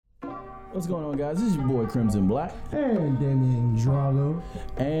What's going on, guys? This is your boy Crimson Black. And Damian Drago.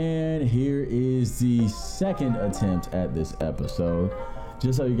 And here is the second attempt at this episode.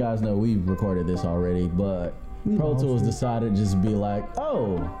 Just so you guys know, we've recorded this already, but Pro Tools decided just to be like,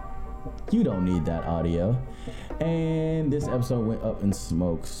 oh, you don't need that audio. And this episode went up in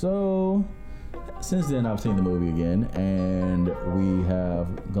smoke. So since then, I've seen the movie again, and we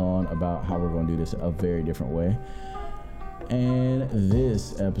have gone about how we're going to do this a very different way. And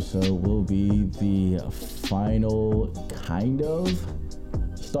this episode will be the final kind of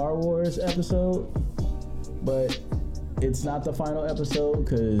Star Wars episode, but it's not the final episode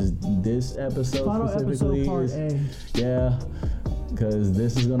because this episode Final specifically episode part is A. yeah, because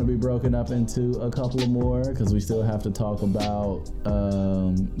this is going to be broken up into a couple of more because we still have to talk about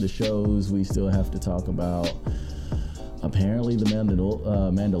the shows. We still have to talk about apparently the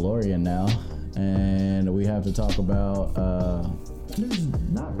Mandalorian now. And we have to talk about There's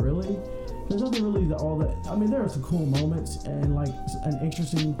not really. There's nothing really all that. I mean, there are some cool moments and like an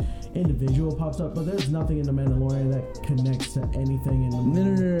interesting individual pops up, but there's nothing in the Mandalorian that connects to anything in the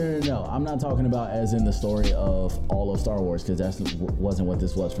movie. No. I'm not talking about as in the story of all of Star Wars, because that wasn't what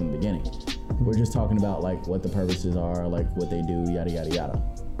this was from the beginning. We're just talking about like what the purposes are, like what they do, yada yada yada.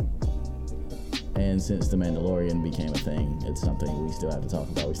 And since the Mandalorian became a thing, it's something we still have to talk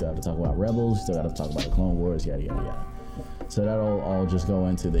about. We still have to talk about Rebels, we still got to talk about the Clone Wars, yada yada yada. So that'll all just go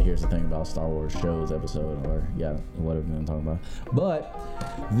into the here's the thing about Star Wars shows episode, or yeah, whatever we're gonna talk about. But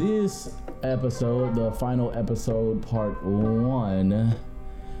this episode, the final episode, part 1,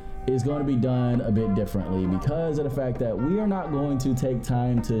 is going to be done a bit differently because of the fact that we are not going to take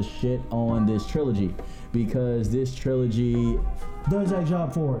time to shit on this trilogy, because this trilogy Does a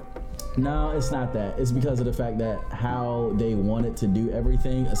job for it. No, it's not that. It's because of the fact that how they wanted to do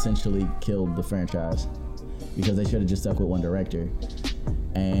everything essentially killed the franchise, because they should have just stuck with one director.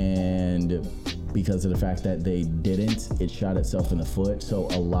 And because of the fact that they didn't, it shot itself in the foot. So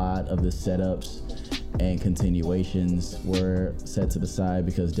a lot of the setups and continuations were set to the side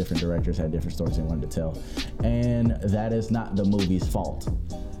because different directors had different stories they wanted to tell. And that is not the movie's fault.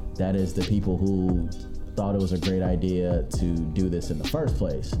 That is the people who thought it was a great idea to do this in the first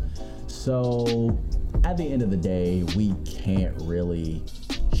place. So at the end of the day, we can't really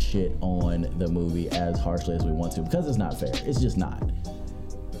shit on the movie as harshly as we want to, because it's not fair. It's just not.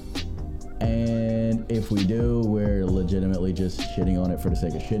 And if we do, we're legitimately just shitting on it for the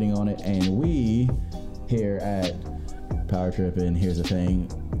sake of shitting on it. And we here at Power Trip and Here's the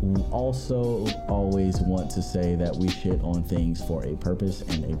Thing also always want to say that we shit on things for a purpose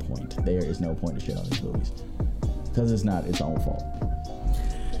and a point. There is no point to shit on these movies, because it's not its own fault.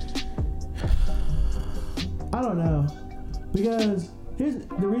 I don't know, because here's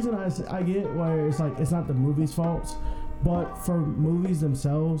the reason I get where it's like it's not the movie's fault, but for movies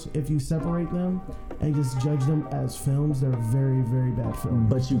themselves, if you separate them and just judge them as films, they're very, very bad films.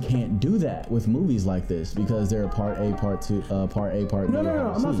 But you can't do that with movies like this because they're part A, part 2, part A, part B.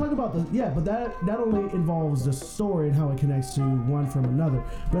 No. I'm not talking about but that only involves the story and how it connects to one from another.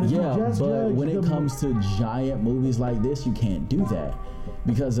 But if you just judge when it comes to giant movies like this, you can't do that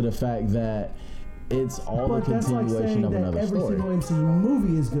because of the fact that it's all a continuation of another story. Every single MCU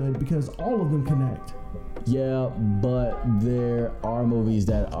movie is good because all of them connect. Yeah, but there are movies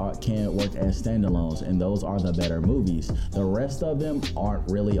that can't work as standalones, and those are the better movies. The rest of them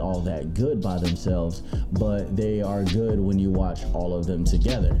aren't really all that good by themselves, but they are good when you watch all of them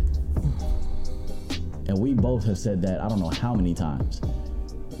together. And we both have said that I don't know how many times,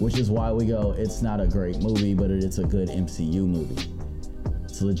 which is why we go, it's not a great movie, but it's a good MCU movie.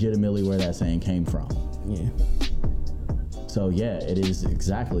 It's legitimately where that saying came from. Yeah. So yeah, it is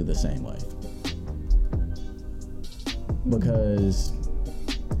exactly the same way. Because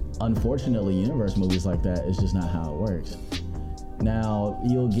unfortunately, universe movies like that is just not how it works. Now,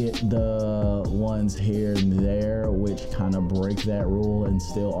 you'll get the ones here and there which kind of break that rule and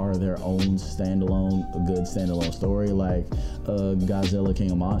still are their own good standalone story, like Godzilla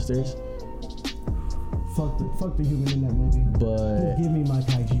King of Monsters. Fuck the human in that movie. But just give me my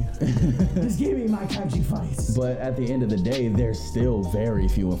kaiju. Just give me my kaiju fights. But at the end of the day, they're still very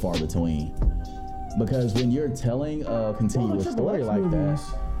few and far between. Because when you're telling a continuous story like that,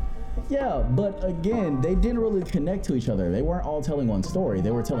 yeah, but again, they didn't really connect to each other. They weren't all telling one story.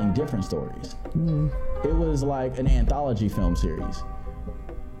 They were telling different stories. It was like an anthology film series.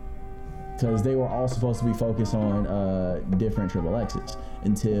 Because they were all supposed to be focused on different Triple X's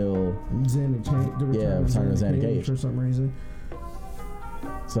until Return of Xana Cage for some reason.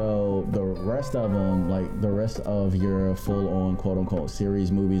 So the rest of them, like the rest of your full-on quote-unquote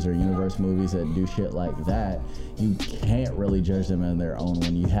series movies or universe movies that do shit like that, you can't really judge them on their own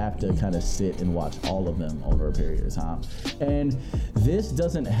when you have to kind of sit and watch all of them over a period of time. And this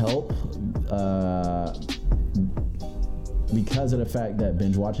doesn't help because of the fact that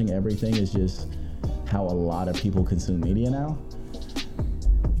binge watching everything is just how a lot of people consume media now.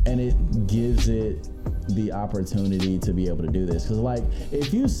 And it gives it the opportunity to be able to do this. Because like,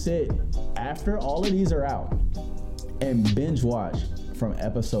 if you sit after all of these are out and binge watch from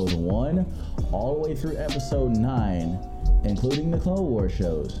episode 1 all the way through episode 9, including the Clone Wars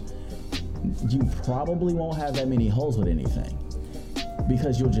shows, you probably won't have that many holes with anything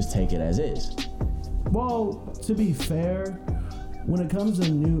because you'll just take it as is. Well, to be fair, when it comes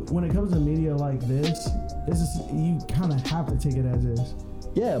to media like this, it's just, you kind of have to take it as is.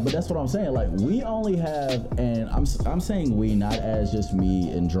 Yeah, but that's what I'm saying. Like, we only have, and I'm saying we, not as just me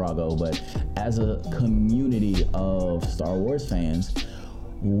and Drago, but as a community of Star Wars fans,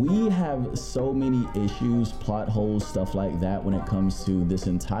 we have so many issues, plot holes, stuff like that when it comes to this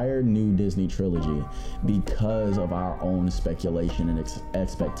entire new Disney trilogy because of our own speculation and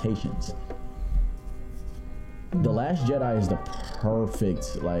expectations. The Last Jedi is the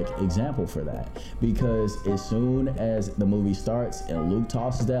perfect like example for that, because as soon as the movie starts and Luke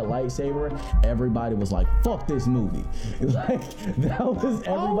tosses that lightsaber, everybody was like, fuck this movie. Like, that was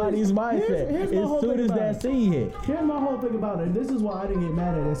everybody's mindset as soon as that scene hit. Here's my whole thing about it. This is why I didn't get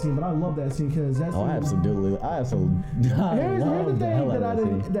mad at that scene, but I love that scene because that's Absolutely. Here's the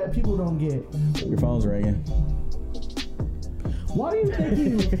thing that people don't get. Your phone's ringing. Why do you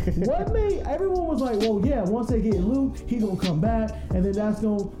think what made everyone was like, well, yeah, once they get Luke, he gonna come back, and then that's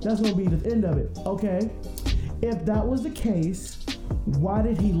gonna be the end of it. Okay, if that was the case, why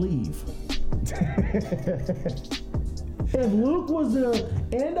did he leave? If Luke was the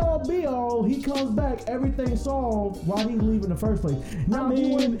end all be all, he comes back, everything's solved. Why did he leave in the first place? Now,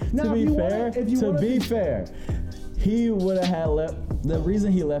 to be fair, he would have had left. The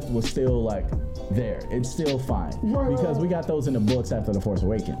reason he left was still like there. It's still fine. Because we got those in the books after The Force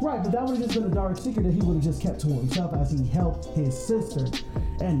Awakens. Right, but that would have just been a dark secret that he would have just kept to himself as he helped his sister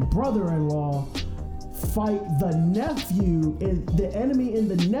and brother-in-law fight the nephew, and the enemy in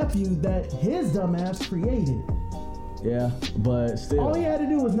the nephew that his dumbass created. Yeah, but still. All he had to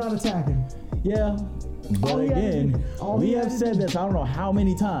do was not attack him. Yeah. But again, we have said this I don't know how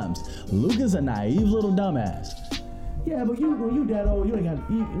many times. Luke is a naive little dumbass. Yeah, but when you that old, you ain't got,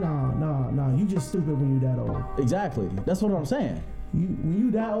 nah, you just stupid when you that old. Exactly. That's what I'm saying. When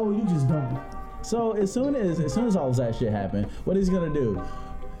you that old, you just dumb. So as soon as all of that shit happened, what is he gonna do?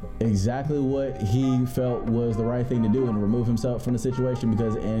 Exactly what he felt was the right thing to do, and remove himself from the situation,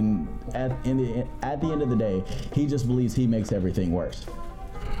 because at the end of the day, he just believes he makes everything worse.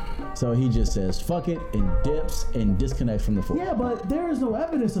 So he just says fuck it and dips and disconnects from the Force. Yeah, but there is no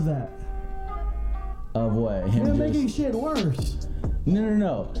evidence of that. Of what? Him making shit worse.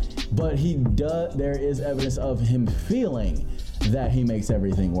 No. But there is evidence of him feeling that he makes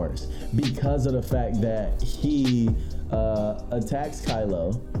everything worse because of the fact that he attacks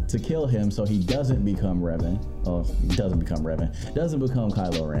Kylo to kill him so he doesn't become Revan. Oh, doesn't become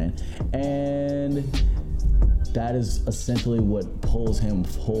Kylo Ren. And that is essentially what pulls him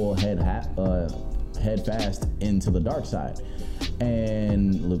full head fast into the dark side.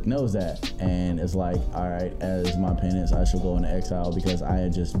 And Luke knows that, and is like, all right, as my penance, I shall go into exile because I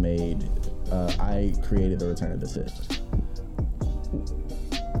had just I created the Return of the Sith.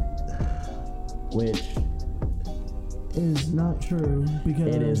 Which is not true,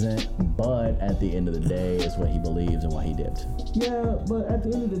 because it isn't, but at the end of the day, it's what he believes and what he did. Yeah, but at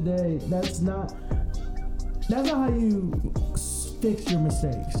the end of the day, that's not how you fix your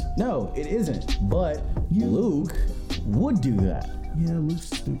mistakes. No, it isn't. But Luke would do that. Yeah, Luke's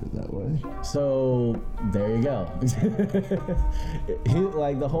stupid that way. So there you go. He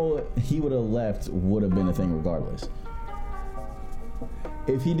would have left would have been a thing regardless.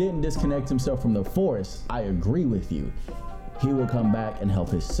 If he didn't disconnect himself from the Force, I agree with you. He will come back and help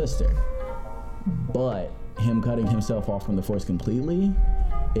his sister. But him cutting himself off from the Force completely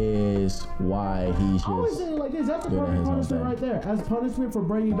is why he's just. I always say it like this. That's a perfect punishment right there. As punishment for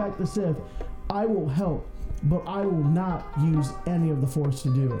bringing back the Sith, I will help, but I will not use any of the Force to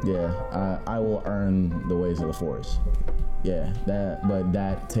do it. Yeah, I will earn the ways of the Force. Yeah, but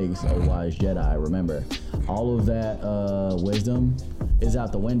that takes a wise Jedi. Remember, all of that wisdom is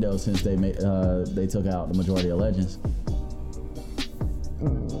out the window since they took out the majority of Legends.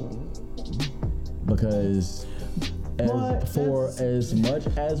 Because as much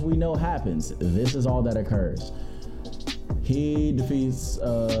as we know happens, this is all that occurs. he defeats.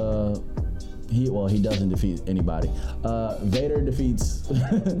 He doesn't defeat anybody. Vader defeats.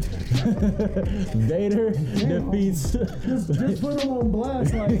 Vader defeats. Just put him on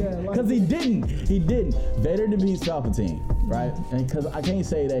blast like that. Because he didn't. Vader defeats Palpatine, right? And because I can't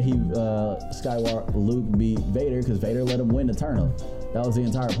say that Luke beat Vader because Vader let him win the tournament. That was the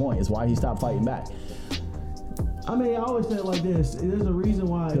entire point. It's why he stopped fighting back. I mean, I always say it like this. There's a reason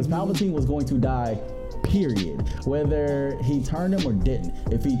why. Because Palpatine was going to die. Period. Whether he turned him or didn't.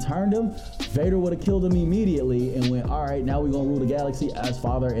 If he turned him, Vader would have killed him immediately and went, all right, now we're going to rule the galaxy as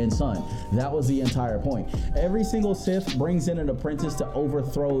father and son. That was the entire point. Every single Sith brings in an apprentice to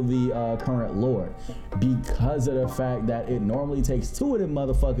overthrow the current Lord because of the fact that it normally takes two of them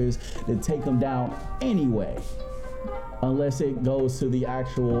motherfuckers to take them down anyway. Unless it goes to the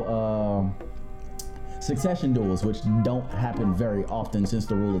actual succession duels, which don't happen very often since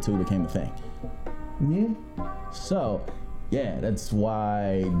the Rule of Two became a thing. Yeah. So, yeah, that's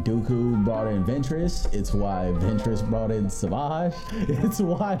why Dooku brought in Ventress. It's why Ventress brought in Savage. It's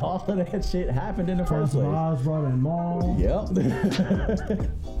why all of that shit happened in the first place. Savage brought in Maul. Yep.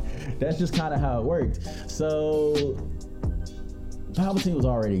 That's just kind of how it worked. So, Palpatine was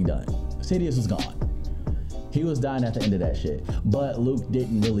already done. Sidious was gone. He was dying at the end of that shit. But Luke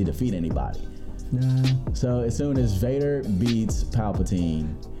didn't really defeat anybody. Nah. So, as soon as Vader beats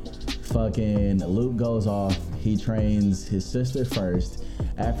Palpatine, fucking Luke goes off. He trains his sister first.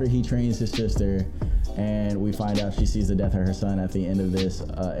 After he trains his sister, and we find out she sees the death of her son at the end of this,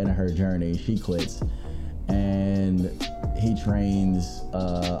 in her journey, she quits. And he trains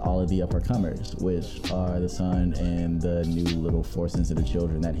all of the uppercomers, which are the son and the new little Force-sensitive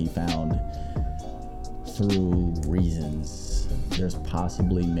children that he found through reasons. There's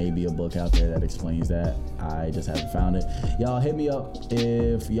possibly maybe a book out there that explains that. I just haven't found it. Y'all hit me up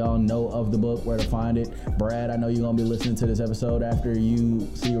if y'all know of the book, where to find it. Brad, I know you're going to be listening to this episode after you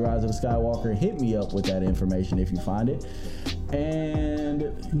see Rise of the Skywalker. Hit me up with that information if you find it. And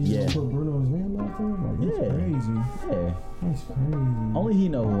you put Bruno's name out there? Like, that's crazy. Yeah. That's crazy. Only he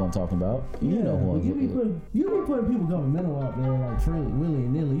know who I'm talking about. You know who I'm talking about. You be putting people governmental out there like willy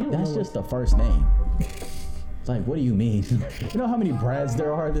and nilly. That's just the first name. It's like, what do you mean? You know how many Brads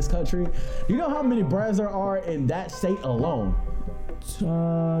there are in this country? You know how many Brads there are in that state alone?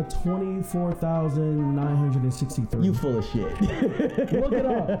 24,963. You full of shit. Look it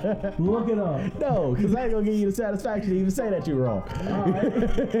up. Look it up. No, because I ain't gonna give you the satisfaction to even say that you're wrong. All right.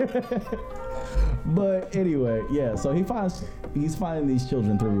 But anyway, yeah. So he's finding these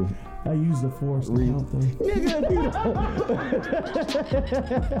children through. I use the Force to count them. Nigga,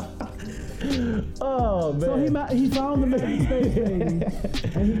 oh man. So he found the Magic Space Babies,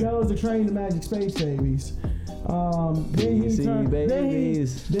 and he goes to train the Magic Space Babies.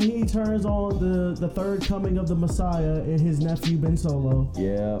 Then he turns on the third coming of the Messiah and his nephew Ben Solo.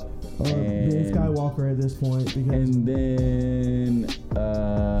 Yeah. Ben Skywalker at this point, because and then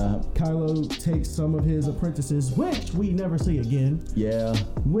Kylo takes some of his apprentices, which we never see again. Yeah.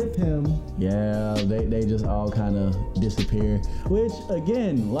 With him. Yeah, they just all kind of disappear. Which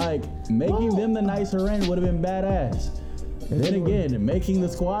again, like making them the Knights of Ren would have been badass. Then again, making the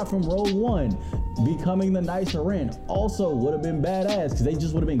squad from Rogue One becoming the Knights of Ren also would have been badass, because they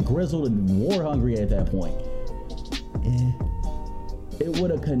just would have been grizzled and war hungry at that point. It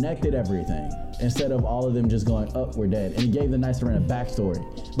would have connected everything instead of all of them just going, oh, we're dead. And it gave the Knights of Ren a backstory,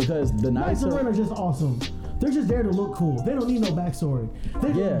 because the Knights of Ren are just awesome. They're just there to look cool. They don't need no backstory.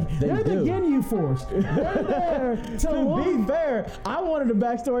 They're the Ginyu Force. They're there to be fair, I wanted a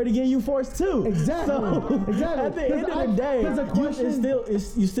backstory to Ginyu Force too. Exactly. So, exactly. At the end of the day,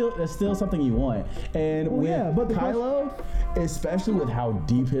 that's still something you want. And but Kylo, especially with how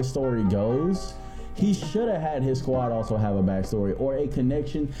deep his story goes, he should have had his squad also have a backstory or a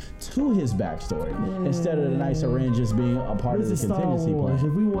connection to his backstory, instead of the Knights of Ren just being a part of the contingency plan.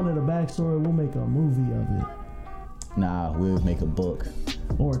 If we wanted a backstory, we'll make a movie of it. Nah, we'll make a book.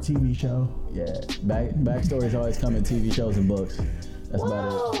 Or a TV show. Yeah, backstories always come in TV shows and books. That's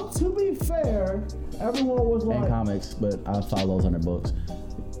about it. To be fair, everyone was like... And comics, but I follow those under books.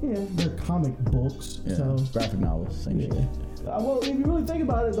 Yeah, they're comic books. Yeah, so graphic novels, same shit. Well, if you really think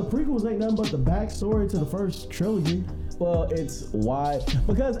about it, the prequels ain't nothing but the backstory to the first trilogy. Well, it's why,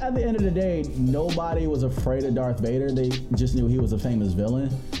 because at the end of the day, nobody was afraid of Darth Vader. They just knew he was a famous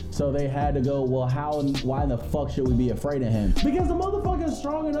villain. So they had to go, well, why in the fuck should we be afraid of him? Because the motherfucker is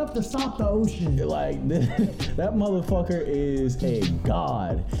strong enough to stop the ocean. Like, that motherfucker is a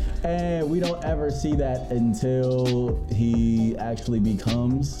god. And we don't ever see that until he actually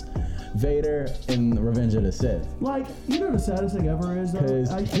becomes Vader in Revenge of the Sith. Like, you know the saddest thing ever is though?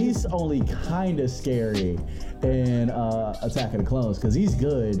 Because he's only kind of scary in Attack of the Clones, because he's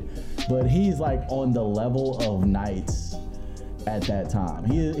good, but he's like on the level of knights at that time.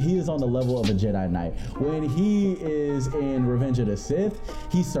 He is on the level of a Jedi Knight. When he is in Revenge of the Sith,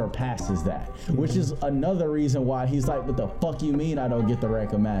 he surpasses that, which is another reason why he's like, what the fuck you mean I don't get the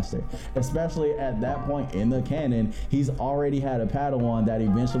rank of Master? Especially at that point in the canon, he's already had a Padawan that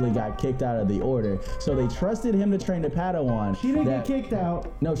eventually got kicked out of the Order, so they trusted him to train the Padawan. She didn't get kicked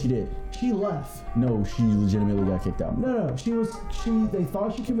out. No, she did. She left. No, she legitimately got kicked out. No, they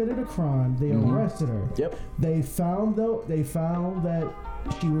thought she committed a crime. They arrested her. Yep. They found that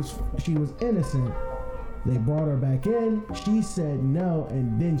she was innocent. They brought her back in. She said no,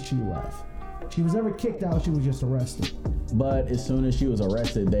 and then she left. She was never kicked out. She was just arrested. But as soon as she was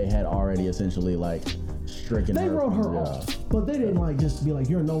arrested, they had already essentially like stricken her. They wrote her from the off, job. but they didn't like just be like,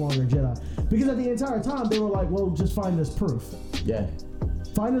 you're no longer a Jedi, because at the entire time they were like, well, just find this proof. Yeah.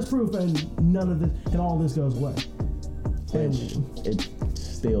 Find this proof, and none of this, and all this goes away. Which it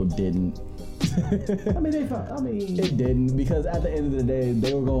still didn't. It didn't, because at the end of the day,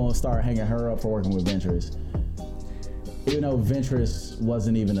 they were going to start hanging her up for working with Ventress. Even though Ventress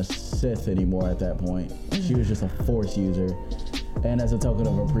wasn't even a Sith anymore at that point. She was just a Force user. And as a token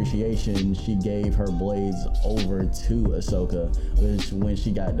of appreciation, she gave her blades over to Ahsoka, which when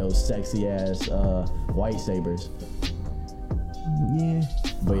she got those sexy ass white sabers. Yeah.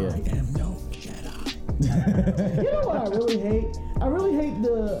 But yeah. I am no Jedi. You know what I really hate? I really hate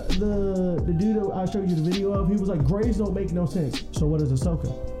the dude that I showed you the video of. He was like, Grays don't make no sense. So what is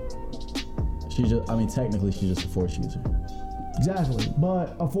Ahsoka? Technically she's just a Force user. Exactly.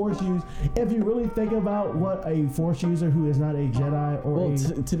 But a Force user, if you really think about what a Force user who is not a Jedi or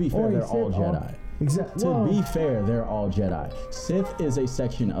to be fair, they're all Jedi. Exactly. To be fair, they're all Jedi. Sith is a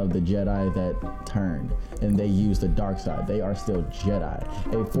section of the Jedi that turned, and they use the dark side. They are still Jedi.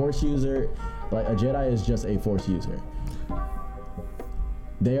 A Force user, like a Jedi, is just a Force user.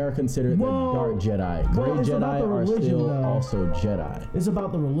 They are considered the dark Jedi. Gray Jedi are still also Jedi. It's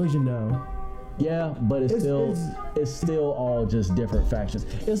about the religion, though. Yeah, but it's still all just different factions.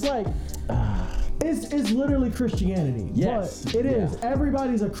 It's like. It's literally Christianity. Yes, but it is.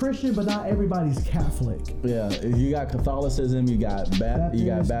 Everybody's a Christian, but not everybody's Catholic. Yeah, you got Catholicism, you got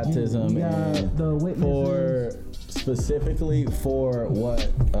baptism, you got and the witnesses. Specifically for what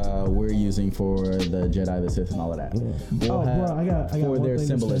we're using for the Jedi, the Sith, and all of that. Yeah. I got for one their thing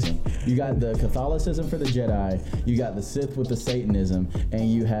symbolism. You got the Catholicism for the Jedi, you got the Sith with the Satanism,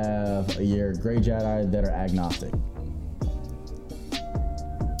 and you have your Grey Jedi that are agnostic.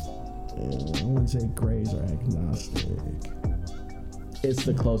 I wouldn't say Grays are agnostic. It's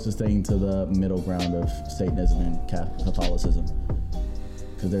the closest thing to the middle ground of Satanism and Catholicism,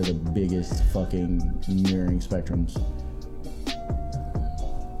 because they're the biggest fucking mirroring spectrums.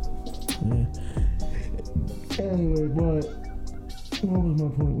 Yeah. Anyway, but what was my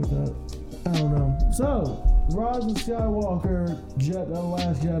point with that? I don't know. So, Rise of Skywalker, The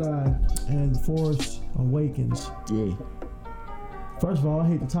Last Jedi, and Force Awakens. Yeah. First of all, I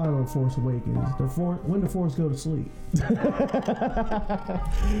hate the title of Force Awakens. When the Force go to sleep.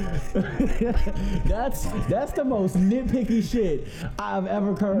 That's the most nitpicky shit I've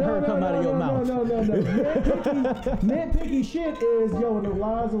ever heard come out of your mouth. No. Nitpicky shit is, in the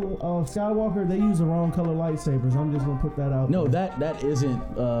Rise of Skywalker, they use the wrong color lightsabers. I'm just gonna put that out. No, there. that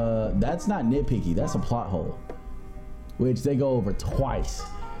isn't. That's not nitpicky. That's a plot hole, which they go over twice.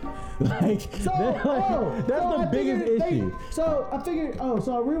 That's the biggest issue. So I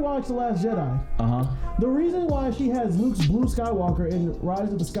rewatched The Last Jedi. The The reason why she has Luke's blue Skywalker in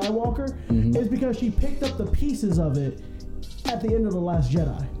Rise of the Skywalker is because she picked up the pieces of it at the end of The Last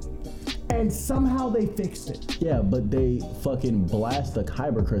Jedi. And somehow they fixed it. Yeah, but they fucking blast the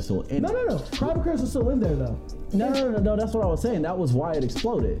Kyber crystal in. No. Kyber crystal's still in there though. No. That's what I was saying. That was why it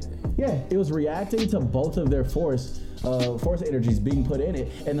exploded. Yeah. It was reacting to both of their force energies being put in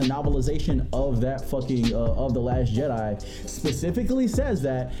it, and the novelization of that fucking of The Last Jedi specifically says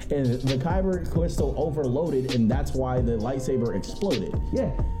that, and the Kyber crystal overloaded, and that's why the lightsaber exploded.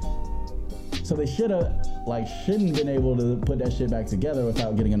 Yeah. So they shouldn't been able to put that shit back together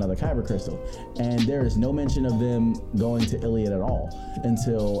without getting another Kyber crystal. And there is no mention of them going to Iliad at all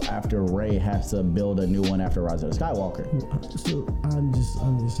until after Rey has to build a new one after Rise of the Skywalker. So I'm just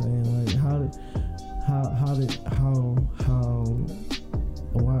saying, like,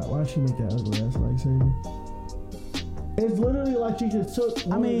 why did she make that ugly ass lightsaber? It's literally like she just took.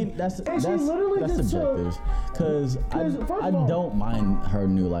 I mean, that's subjective. Because I don't mind her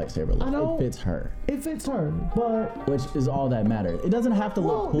new lightsaber look. It fits her. It fits her, but which is all that matters. It doesn't have to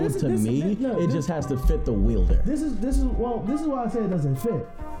look cool to me. It just has to fit the wielder. This is why I say it doesn't fit.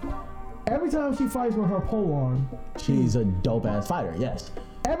 Every time she fights with her polearm, she's a dope ass fighter. Yes.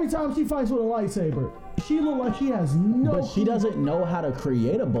 Every time she fights with a lightsaber, she looks like she has no. But she doesn't know how to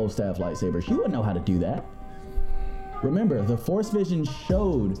create a bow staff lightsaber. She wouldn't know how to do that. Remember, the Force Vision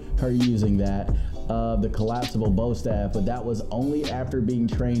showed her using that, the collapsible bow staff, but that was only after being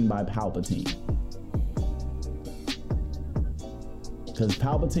trained by Palpatine. Because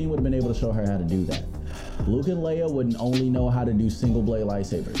Palpatine would have been able to show her how to do that. Luke and Leia wouldn't only know how to do single blade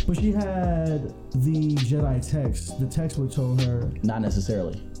lightsabers. But she had the Jedi text. The text would show her. Not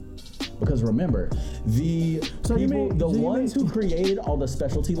necessarily. Because remember, the ones who created all the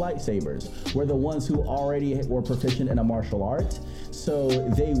specialty lightsabers were the ones who already were proficient in a martial art. So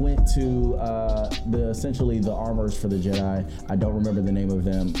they went to essentially the armors for the Jedi. I don't remember the name of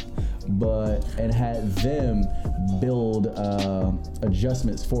them, and had them build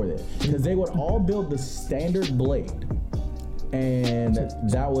adjustments for it, because they would all build the standard blade. And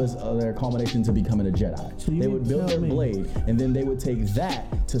that was their culmination to becoming a Jedi. So they would build their blade, and then they would take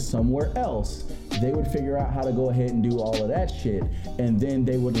that to somewhere else. They would figure out how to go ahead and do all of that shit, and then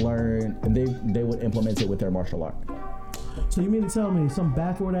they would learn, and they would implement it with their martial art. So you mean to tell me some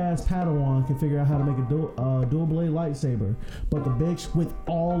backward ass Padawan can figure out how to make a dual blade lightsaber, but the bitch with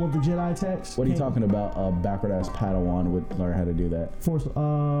all of the Jedi text? What are you talking about? A backward ass Padawan would learn how to do that? Force,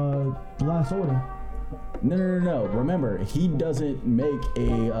 the Last Order. No. Remember, he doesn't make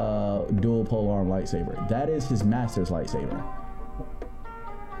a dual polearm lightsaber. That is his master's lightsaber.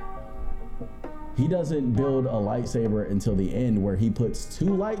 He doesn't build a lightsaber until the end, where he puts two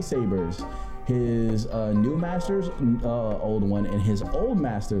lightsabers, his new master's old one and his old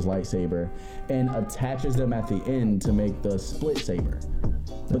master's lightsaber, and attaches them at the end to make the split saber.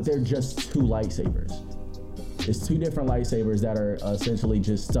 But they're just two lightsabers. It's two different lightsabers that are essentially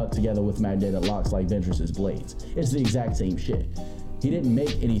just stuck together with magnetic locks like Ventress's blades. It's the exact same shit. He didn't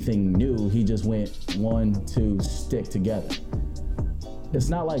make anything new. He just went 1, 2, stick together. It's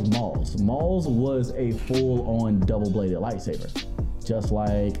not like Maul's. Maul's was a full-on double-bladed lightsaber. Just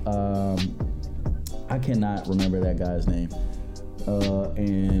like, I cannot remember that guy's name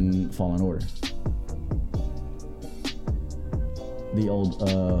in Fallen Order. The old,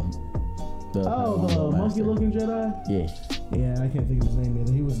 the monkey-looking Jedi. Yeah, I can't think of his name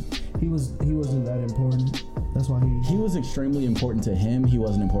either. He wasn't that important. That's why he was extremely important to him. He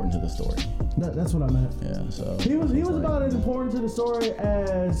wasn't important to the story. That's what I meant. Yeah, so he was about as important to the story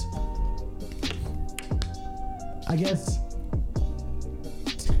as, I guess,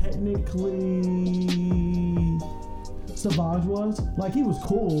 technically Savage was. Like, he was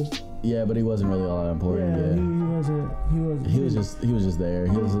cool. Yeah, but he wasn't really all that important. Yeah, he was just there.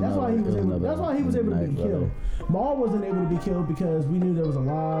 That's why he was able to be killed. Maul wasn't able to be killed because we knew there was a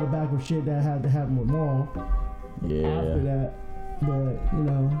lot of backward shit that had to happen with Maul. Yeah. After that, but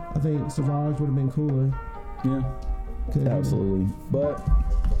I think Savage would have been cooler. Yeah. Absolutely. But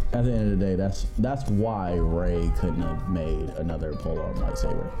at the end of the day, that's why Rey couldn't have made another polearm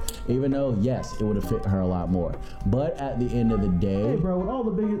lightsaber. Even though, yes, it would have fit her a lot more. But at the end of the day, hey, bro,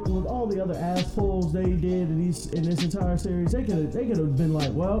 with all the other ass pulls they did in this entire series, they could have been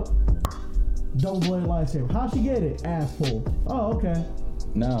like, well, double blade lightsaber. How'd she get it? Ass pull. Oh, okay.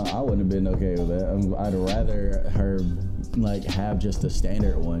 No, I wouldn't have been okay with that. I'd rather her have just a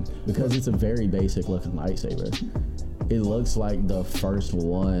standard one, because it's a very basic looking lightsaber. It looks like the first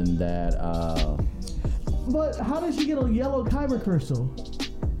one that. But how did she get a yellow kyber crystal?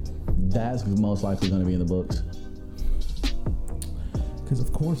 That's most likely going to be in the books. Because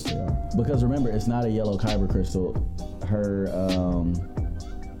of course they are. Because remember, it's not a yellow kyber crystal. Her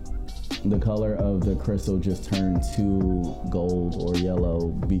the color of the crystal just turned to gold or yellow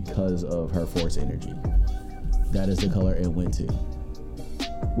because of her force energy. That is the color it went to,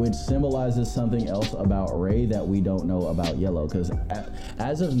 which symbolizes something else about Rey that we don't know about Yellow. Because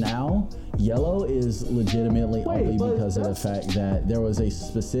as of now, Yellow is legitimately only because of the fact that there was a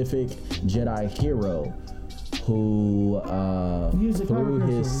specific Jedi hero who, through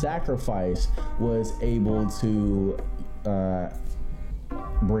his sacrifice, was able to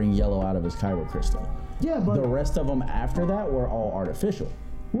bring Yellow out of his kyber crystal. Yeah, but the rest of them after that were all artificial.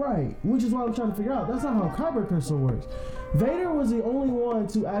 Right, which is what I'm trying to figure out. That's not how kyber crystal works. Vader was the only one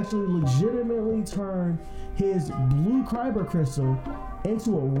to actually legitimately turn his blue kyber crystal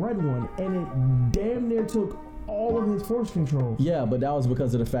into a red one, and it damn near took all of his force control. Yeah, but that was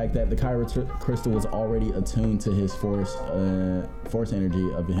because of the fact that the Kyber crystal was already attuned to his force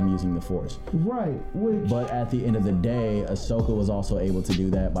energy of him using the force. Right. But at the end of the day, Ahsoka was also able to do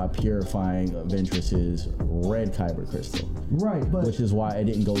that by purifying Ventress's red Kyber crystal. Right, but which is why it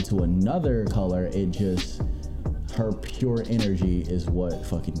didn't go to another color. It just, her pure energy is what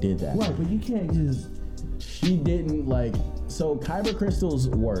fucking did that. Right, but you can't just. She didn't like. So Kyber crystals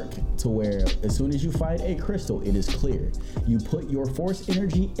work to where as soon as you fight a crystal, it is clear. You put your force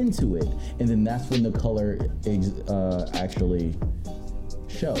energy into it, and then that's when the color actually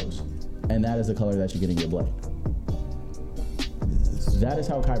shows, and that is the color that you get in your blood. That is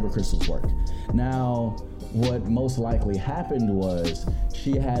how Kyber crystals work. Now, what most likely happened was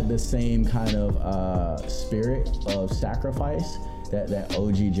she had the same kind of spirit of sacrifice that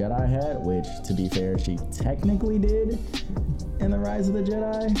OG Jedi had, which, to be fair, she technically did in The Rise of the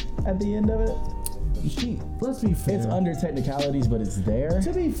Jedi at the end of it. Let's be fair. It's under technicalities, but it's there.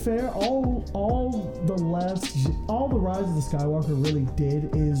 To be fair, all the Rise of the Skywalker really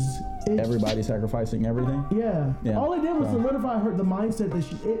did is everybody sacrificing everything. Yeah. All it did was solidify the mindset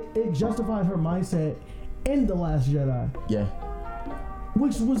that it justified her mindset in The Last Jedi. Yeah.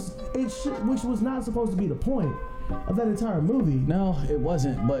 Which was not supposed to be the point of that entire movie. No, it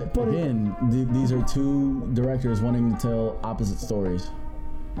wasn't. But again, these are two directors wanting to tell opposite stories.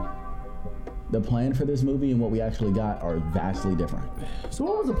 The plan for this movie and what we actually got are vastly different. So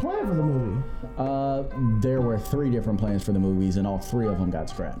what was the plan for the movie? There were 3 different plans for the movies, and all 3 of them got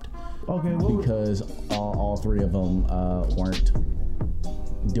scrapped. Okay, because all 3 of them weren't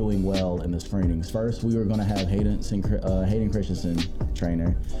doing well in the screenings. First, we were going to have Hayden Christensen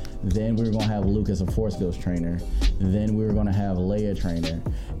trainer. Then we were going to have Luke as a Force Ghost trainer. Then we were going to have Leia trainer.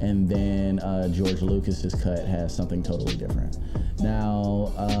 And then George Lucas's cut has something totally different.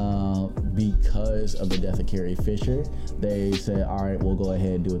 Now, because of the death of Carrie Fisher, they said, all right, we'll go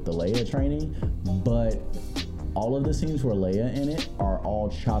ahead and do it the Leia training. But all of the scenes where Leia in it are all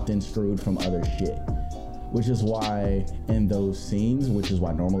chopped and screwed from other shit. Which is why in those scenes, which is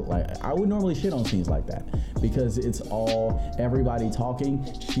why I would normally shit on scenes like that, because it's all everybody talking.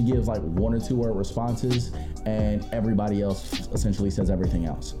 She gives like 1 or 2 word responses, and everybody else essentially says everything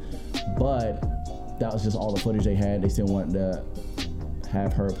else. But that was just all the footage they had. They still wanted to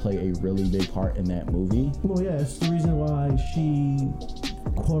have her play a really big part in that movie. Well, yeah, it's the reason why she,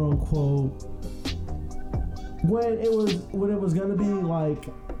 quote unquote, when it was gonna be like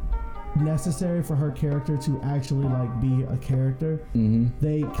necessary for her character to actually like be a character,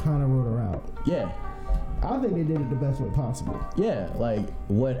 they kind of wrote her out. Yeah, I think they did it the best way possible. Yeah, like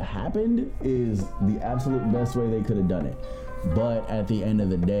what happened is the absolute best way they could have done it, but at the end of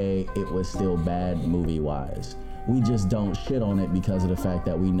the day, it was still bad movie wise. We just don't shit on it because of the fact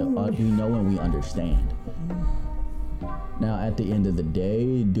that we know and we understand. Now, at the end of the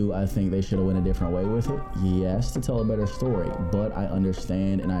day, do I think they should have went a different way with it? Yes, to tell a better story, but I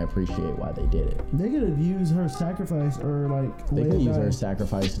understand and I appreciate why they did it. They could have used her sacrifice or like... They could use her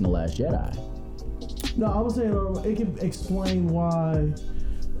sacrifice in The Last Jedi. No, I was saying it could explain why...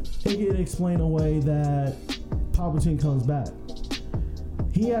 It could explain a way that Palpatine comes back.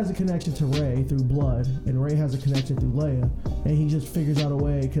 He has a connection to Rey through blood, and Rey has a connection through Leia, and he just figures out a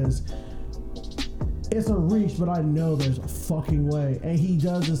way because... It's a reach, but I know there's a fucking way. And he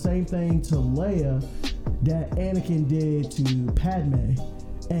does the same thing to Leia that Anakin did to Padme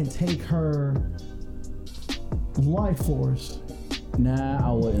and take her life force. Nah,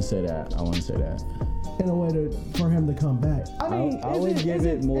 I wouldn't say that. In a way for him to come back. I mean, I would give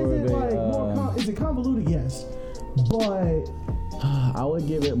it more of a... Is it convoluted? Yes. But... I would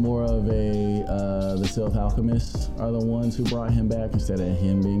give it more of the Sith Alchemists are the ones who brought him back instead of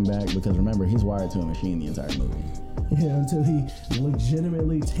him being back, because remember, he's wired to a machine the entire movie. Yeah, until he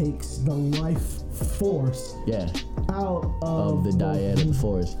legitimately takes the life force out of the dyad of the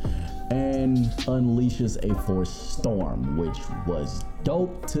Force and unleashes a Force storm, which was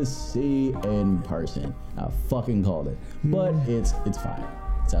dope to see in person. I fucking called it. But it's fine.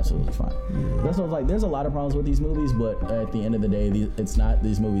 It's absolutely fine. Yeah. That's what I was like. There's a lot of problems with these movies, but at the end of the day, it's not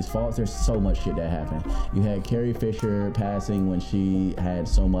these movies' fault. There's so much shit that happened. You had Carrie Fisher passing when she had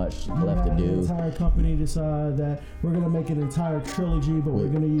so much left to do. The entire company decided that we're gonna make an entire trilogy, but we're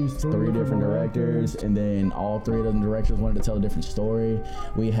gonna use three different directors, and then all 3 of them directors wanted to tell a different story.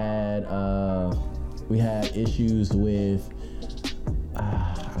 We had issues with.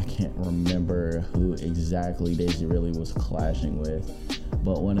 I can't remember who exactly Daisy Ridley was clashing with,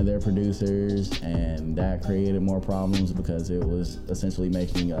 but one of their producers, and that created more problems because it was essentially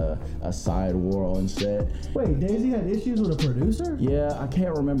making a side war on set. Wait, Daisy had issues with a producer? Yeah, I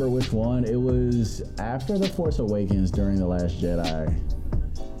can't remember which one. It was after The Force Awakens, during The Last Jedi.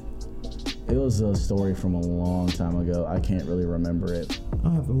 It was a story from a long time ago. I can't really remember it.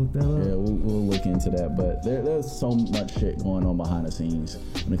 I'll have to look that up. Yeah, we'll look into that. But there's so much shit going on behind the scenes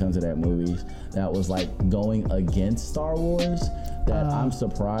when it comes to that movie that was like going against Star Wars that I'm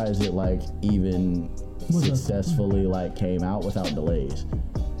surprised it like even successfully like came out without delays.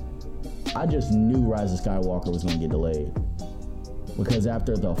 I just knew Rise of Skywalker was gonna get delayed because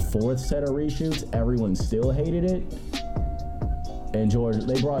after the 4th set of reshoots, everyone still hated it. And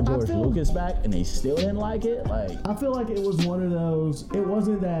they brought George Lucas back, and they still didn't like it. Like, I feel like it was one of those. It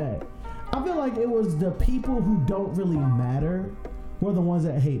wasn't that. I feel like it was the people who don't really matter were the ones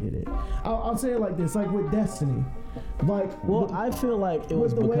that hated it. I'll say it like this: like with Destiny, like. Well, I feel like it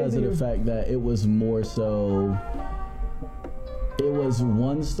was because of the fact that it was more so. It was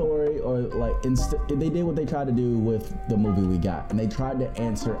one story, or like they did what they tried to do with the movie we got, and they tried to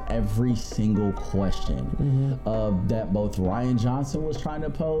answer every single question that both Rian Johnson was trying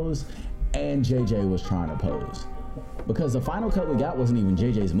to pose and JJ was trying to pose, because the final cut we got wasn't even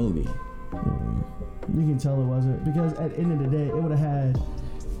JJ's movie. You can tell it wasn't, because at the end of the day, it would have had.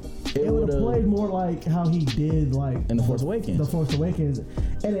 It would have played more like how he did, like in The Force Awakens. The Force Awakens,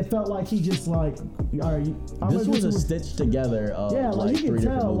 and it felt like he just like, all right. This was a stitched together of like you can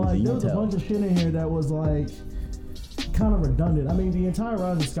tell, like there was a bunch of shit in here that was like kind of redundant. I mean, the entire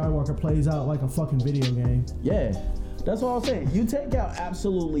Rise of Skywalker plays out like a fucking video game. Yeah, that's what I'm saying. You take out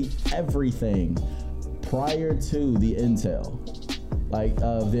absolutely everything prior to the intel, like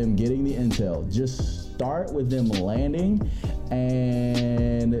of them getting the intel. Just start with them landing.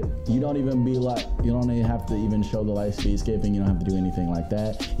 And you don't even have to even show the light speed skipping. You don't have to do anything like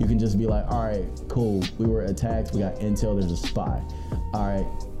that. You can just be like, all right, cool. We were attacked. We got intel. There's a spy. All right,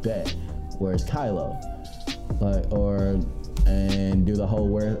 bet. Where's Kylo? And do the whole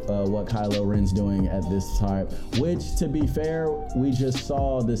what Kylo Ren's doing at this time. Which, to be fair, we just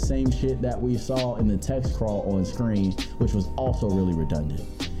saw the same shit that we saw in the text crawl on screen, which was also really redundant.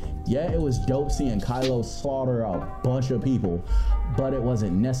 Yeah, it was dope seeing Kylo slaughter a bunch of people, but it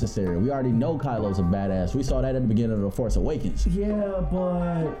wasn't necessary. We already know Kylo's a badass. We saw that at the beginning of The Force Awakens. Yeah,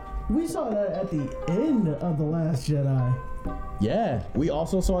 but we saw that at the end of The Last Jedi. Yeah, we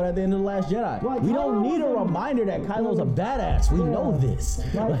also saw it at the end of The Last Jedi. Like, we don't need a reminder that Kylo's a badass. We know this.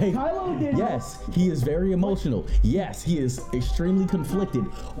 Like Kylo did. Yes, he is very emotional. Yes, he is extremely conflicted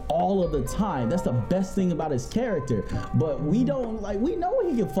all of the time. That's the best thing about his character. But we don't we know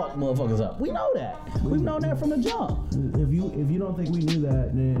he can fuck motherfuckers up. We know that. We've known that from the jump. If you don't think we knew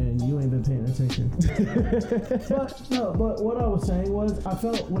that, then you ain't been paying attention. but what I was saying was, I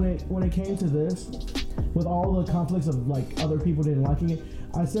felt when it came to this, with all the conflicts of like other people didn't liking it,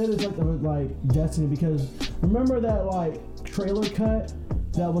 I said it's like Destiny, because remember that like trailer cut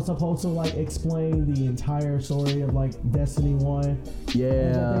that was supposed to like explain the entire story of like Destiny 1. Yeah.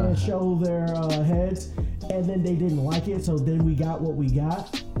 And they show their heads, and then they didn't like it, so then we got what we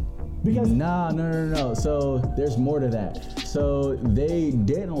got. Because no. So there's more to that. So they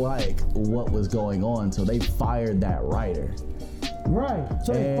didn't like what was going on, so they fired that writer. Right.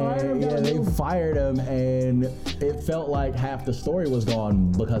 So they fired him. Yeah, they fired him, and it felt like half the story was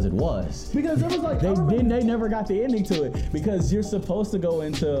gone because it was. Because it was like they never got the ending to it, because you're supposed to go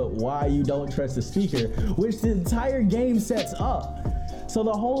into why you don't trust the speaker, which the entire game sets up. So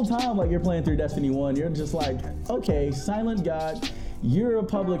the whole time, like, you're playing through Destiny 1, you're just like, okay, Silent God, you're a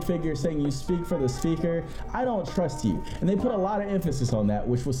public figure saying you speak for the speaker. I don't trust you. And they put a lot of emphasis on that,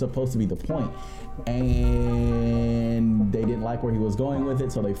 which was supposed to be the point. And they didn't like where he was going with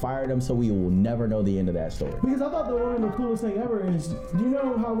it, so they fired him, so we will never know the end of that story. Because I thought one of the coolest thing ever is, do you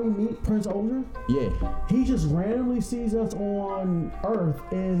know how we meet Prince Oldra? Yeah. He just randomly sees us on Earth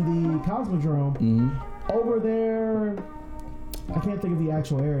in the Cosmodrome. Over there, I can't think of the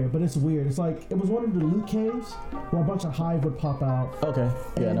actual area, but it's weird. It's like, it was one of the loot caves where a bunch of hive would pop out. Okay.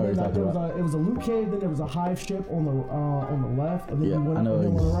 Yeah, I know what you're talking about. It was a loot cave, then there was a hive ship on the left, and then yeah, you went I know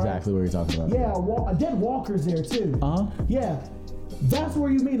right. exactly what you're talking about. Yeah, dead walkers there too. Yeah. That's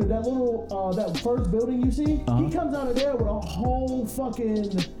where you meet him. That little, that first building you see, he comes out of there with a whole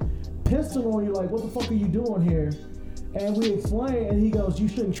fucking pistol on you, like, what the fuck are you doing here? And we explain, and he goes, you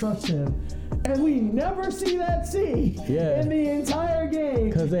shouldn't trust him. And we never see that scene in the entire game.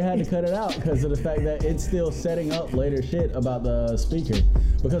 Because they had to cut it out because of the fact that it's still setting up later shit about the speaker.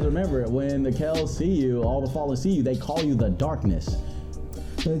 Because remember, when the Kells see you, all the Fallen see you, they call you the Darkness.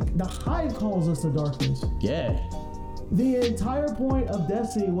 The Hive calls us the darkness. Yeah. The entire point of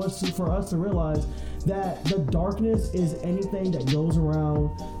Destiny was for us to realize that the darkness is anything that goes around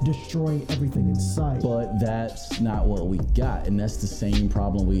destroying everything in sight. But that's not what we got, and that's the same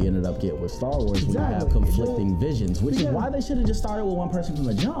problem we ended up getting with Star Wars when you have Exactly. conflicting visions, which is why they should have just started with one person from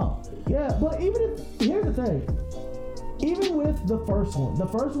the jump. Yeah, but here's the thing. Even with the first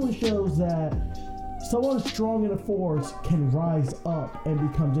one shows that someone strong in the Force can rise up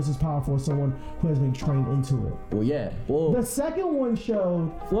and become just as powerful as someone who has been trained into it. Well, yeah. Well, The second one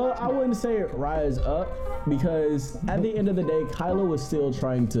showed. well, I wouldn't say rise up because at the end of the day, Kylo was still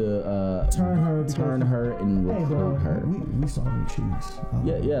trying to Turn her. and Hey, bro, recruit her. we saw them cheese.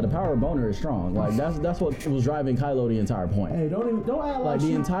 Yeah. The power of Boner is strong. Like that's what was driving Kylo the entire point. Hey, don't act Like the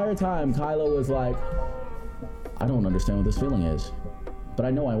she- entire time, Kylo was like, I don't understand what this feeling is, but I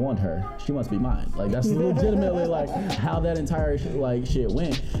know I want her. She must be mine. Like that's legitimately like how that entire shit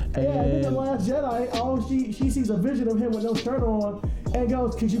went. Yeah, and then the And Last Jedi, she sees a vision of him with no shirt on and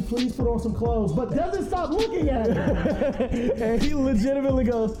goes, "Could you please put on some clothes?" But doesn't stop looking at him. and he legitimately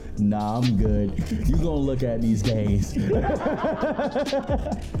goes, nah, I'm good. You gonna look at these games.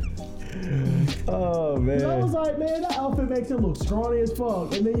 Oh man. And I was like, man, that outfit makes him look scrawny as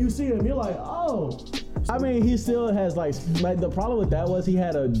fuck. And then you see him, you're like, oh. I mean, he still has like the problem with that was he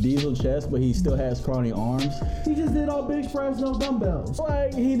had a diesel chest, but he still has scrawny arms. He just did all big spreads, no dumbbells.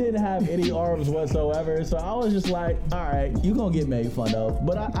 Like he didn't have any arms whatsoever, so I was just like, all right, you gonna get made fun of,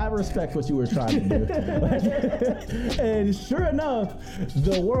 but I respect what you were trying to do. And sure enough,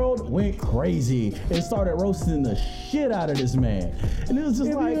 the world went crazy and started roasting the shit out of this man, and it was just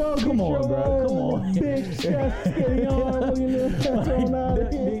If like, you don't come get on, your bro, come on. Big chest, skinny arm, looking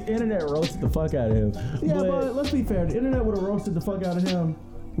at The internet roasted the fuck out of him. Yeah, but let's be fair. The internet would have roasted the fuck out of him.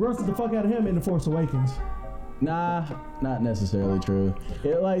 In The Force Awakens. Nah, not necessarily true.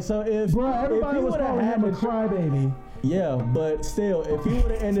 If Bro, everybody if he was would've calling him a to- crybaby. Yeah, but still, if he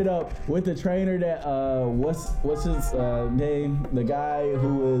would have ended up with the trainer that what's his name? The guy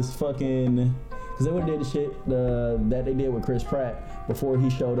who was fucking, because they would have did the shit that they did with Chris Pratt before he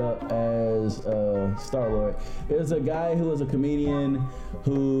showed up as Star-Lord. It was a guy who was a comedian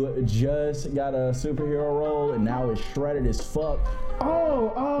who just got a superhero role and now is shredded as fuck.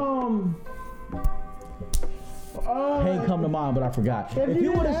 Can't come to mind, but I forgot. If he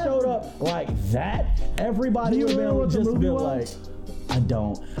would have showed up like that, everybody Do you would have remember what the just movie been was? like, I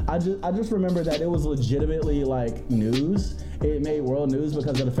don't. I just remember that it was legitimately like news. It made world news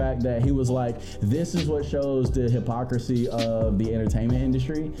because of the fact that he was like, this is what shows the hypocrisy of the entertainment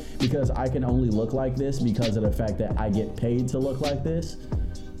industry, because I can only look like this because of the fact that I get paid to look like this.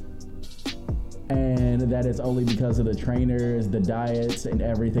 And that it's only because of the trainers, the diets, and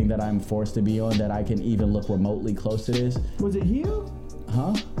everything that I'm forced to be on that I can even look remotely close to this. Was it Hugh?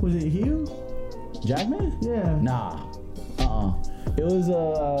 Huh? Was it Hugh? Jackman? Yeah. Nah. It was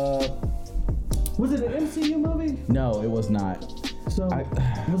Was it an MCU movie? no, it was not. So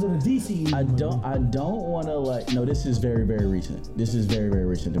was it a DCU? I movie? don't want to no, this is very, very recent. This is very, very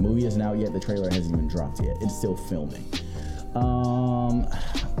recent. The movie isn't out yet. The trailer hasn't even dropped yet. It's still filming.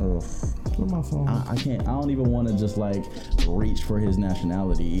 Where's my phone? I can't. I don't even want to just like reach for his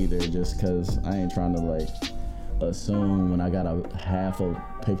nationality either, just because I ain't trying to like assume when I got a half a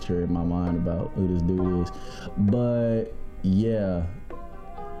picture in my mind about who this dude is. But yeah,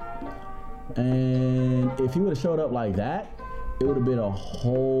 and if he would have showed up like that, it would have been a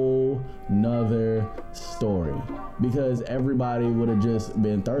whole nother story, because everybody would have just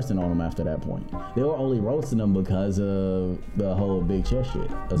been thirsting on him after that point. They were only roasting him because of the whole big chest shit.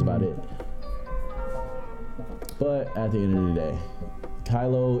 That's about it. But at the end of the day,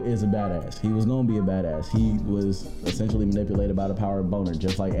 Kylo is a badass. He was gonna be a badass. He was essentially manipulated by the power of Boner,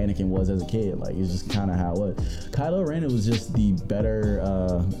 just like Anakin was as a kid. Like, it's just kind of how it was. Kylo Ren was just the better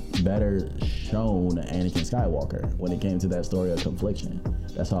shown Anakin Skywalker when it came to that story of confliction.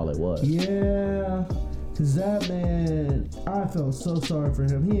 That's all it was. Yeah, cause that man, I felt so sorry for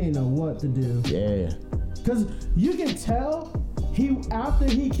him. He ain't know what to do. Yeah. Cause you can tell after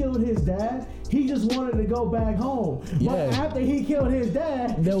he killed his dad, he just wanted to go back home. But Yeah. after he killed his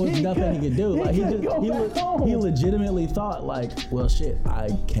dad, There was nothing he could do. Like he legitimately thought like, well, shit, I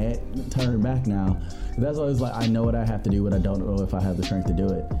can't turn back now. That's why it's like, I know what I have to do, but I don't know if I have the strength to do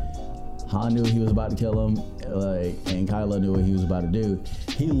it. Han knew he was about to kill him, and Kylo knew what he was about to do.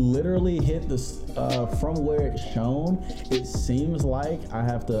 He literally hit this from where it's shown. It seems like I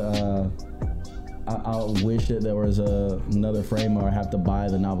have to. I wish that there was another frame, or I have to buy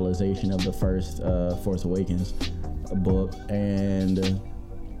the novelization of the first Force Awakens book, and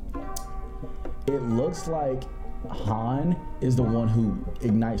it looks like Han is the one who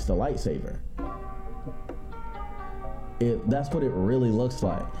ignites the lightsaber. That's what it really looks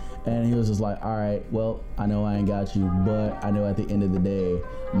like. And he was just like, all right, well, I know I ain't got you, but I know at the end of the day,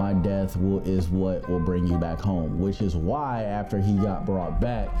 my death is what will bring you back home, which is why after he got brought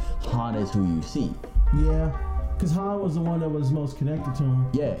back, Han is who you see. Yeah, because Han was the one that was most connected to him.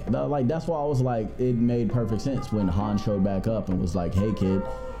 Yeah, that's why I was like, it made perfect sense when Han showed back up and was like, hey, kid.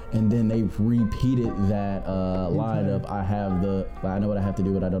 And then they repeated that line of, I know what I have to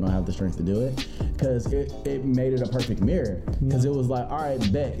do, but I don't know how the strength to do it. Because it made it a perfect mirror. Because it was like, all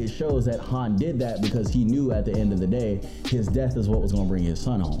right, bet. It shows that Han did that because he knew at the end of the day, his death is what was going to bring his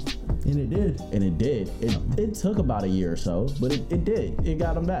son home. And it did. And it did. It took about a year or so, but it did. It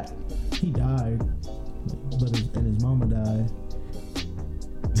got him back. He died, but his mama died.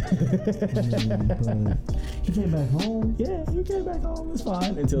 But he came back home. Yeah, he came back home. It's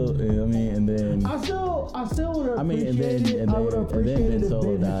fine until and then I still would have appreciated. I would have appreciated if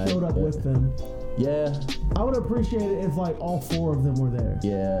Ben had showed up with them. Yeah, I would appreciate it if like all four of them were there.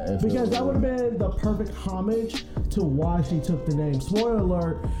 Yeah, because that would have been the perfect homage to why she took the name. Spoiler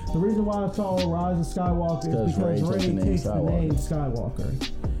alert: the reason why it's called Rise of Skywalker is because Rey takes the name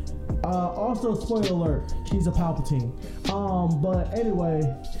Skywalker. Also, spoiler alert, she's a Palpatine. But anyway,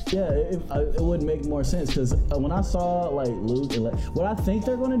 yeah, it would make more sense because when I saw like Luke, and what I think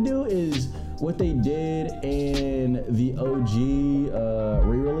they're gonna do is what they did in the OG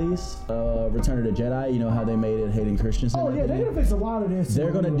re-release, Return of the Jedi. You know how they made it Hayden Christensen. Oh yeah, they're gonna fix a lot of this.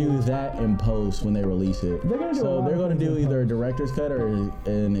 They're gonna do that in post when they release it. They're gonna do either a director's cut or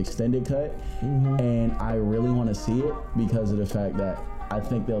an extended cut, and I really want to see it because of the fact that I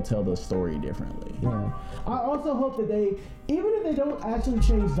think they'll tell the story differently. Yeah. I also hope that they, even if they don't actually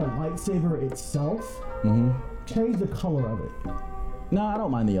change the lightsaber itself, change the color of it. No, I don't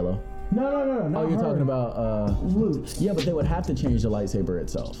mind the yellow. No. Oh, you're talking about Luke's. Yeah, but they would have to change the lightsaber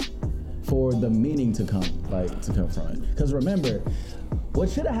itself for the meaning to come from it. Because remember, what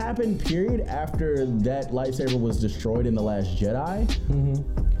should have happened, period, after that lightsaber was destroyed in The Last Jedi,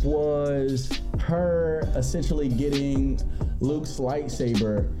 was her essentially getting Luke's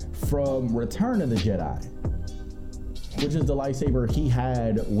lightsaber from Return of the Jedi, which is the lightsaber he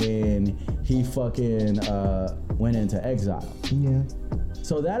had when he fucking went into exile. Yeah.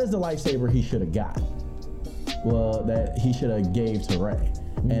 So that is the lightsaber he should have got. Well, that he should have gave to Rey.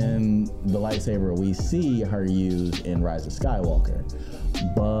 And the lightsaber we see her use in Rise of Skywalker.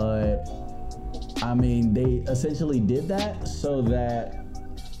 But, I mean, they essentially did that so that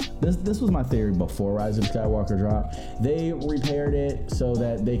This was my theory before Rise of Skywalker dropped. They repaired it so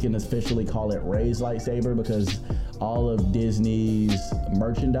that they can officially call it Rey's lightsaber because all of Disney's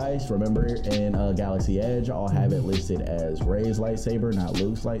merchandise, remember, in Galaxy Edge, all have it listed as Rey's lightsaber, not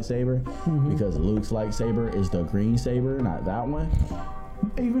Luke's lightsaber, because Luke's lightsaber is the green saber, not that one.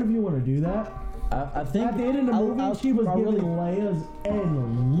 Even if you want to do that, I think at the end of the movie, she was giving Leia's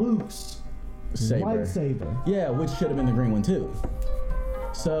and Luke's lightsaber. Yeah, which should have been the green one too.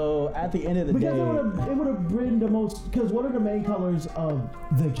 So at the end of the day, it would have been the most. Because what are the main colors of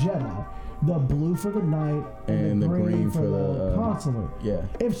the Jedi? The blue for the Knight and the green for the Consular. Yeah.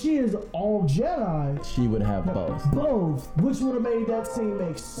 If she is all Jedi, she would have both. Both, which would have made that scene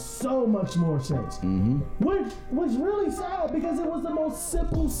make so much more sense. Which was really sad because it was the most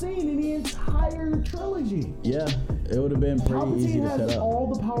simple scene in the entire trilogy. Yeah, it would have been pretty easy to set up. Palpatine has all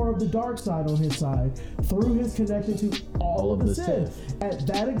the power of the dark side on his side through his connection to all of the Sith. At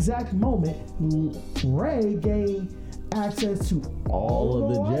that exact moment, Rey gained access to all of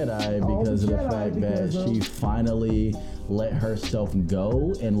the Jedi because of the fact that she finally let herself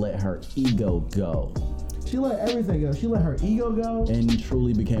go and let her ego go. She let everything go. She let her ego go. And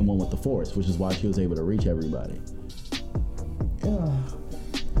truly became one with the Force, which is why she was able to reach everybody.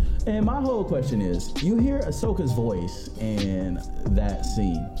 And my whole question is, you hear Ahsoka's voice in that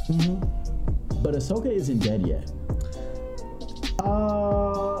scene, but Ahsoka isn't dead yet.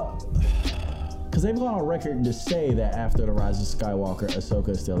 Because they've gone on record to say that after the Rise of Skywalker, Ahsoka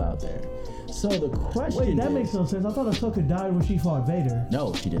is still out there. So the question Wait, that makes no sense. I thought Ahsoka died when she fought Vader.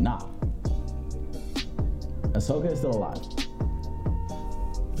 No, she did not. Ahsoka is still alive.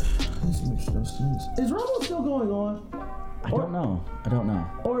 This makes no sense. Is Rebels still going on? I don't know.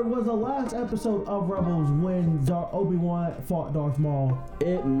 Or was the last episode of Rebels when Obi-Wan fought Darth Maul?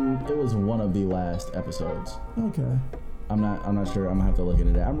 It was one of the last episodes. Okay. I'm not sure. I'm gonna have to look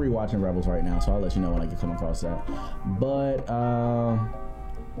into that. I'm rewatching Rebels right now, so I'll let you know when I can come across that. But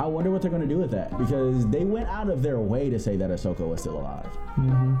I wonder what they're gonna do with that because they went out of their way to say that Ahsoka was still alive.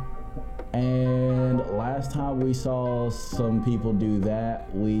 And last time we saw some people do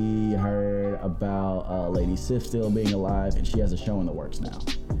that, we heard about Lady Sif still being alive, and she has a show in the works now.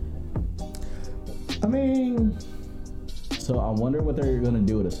 I mean, so I wonder what they're gonna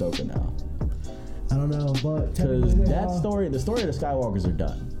do with Ahsoka now. I don't know, but because the story of the Skywalkers are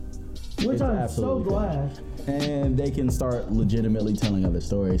done. Which I'm so glad. And they can start legitimately telling other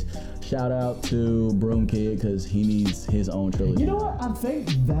stories. Shout out to Broom Kid because he needs his own trilogy. You know what? I think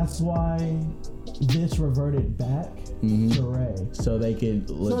that's why this reverted back to Rey. So they could.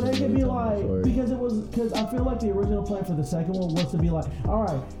 So they could be like, because I feel like the original plan for the second one was to be like, all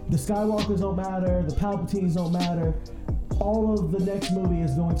right, the Skywalkers don't matter, the Palpatines don't matter. All of the next movie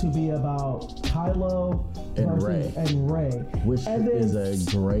is going to be about Kylo and Rey, which is a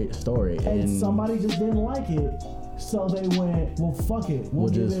great story. And somebody just didn't like it, so they went, well, fuck it. We'll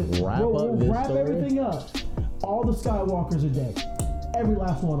wrap everything up. All the Skywalkers are dead. Every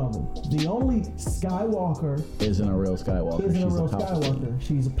last one of them. The only Skywalker isn't a real Skywalker.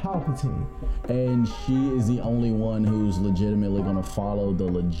 She's a Palpatine. And she is the only one who's legitimately going to follow the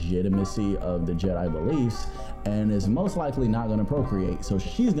legitimacy of the Jedi beliefs and is most likely not going to procreate. So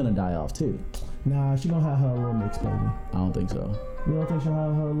she's going to die off too. Nah, she's going to have her little mixed baby. I don't think so. You don't think she'll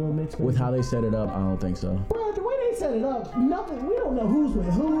have her little mixed baby? With how they set it up, I don't think so. Bro, the way they set it up, nothing. We don't know who's with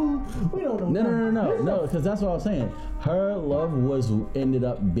who. We don't know. No, because that's what I was saying. Her love ended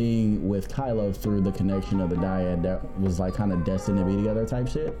up being with Kylo through the connection of the dyad that was like kind of destined to be together type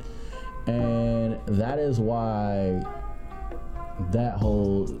shit. And that is why that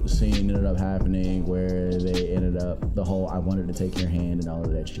whole scene ended up happening where they ended up the whole I wanted to take your hand and all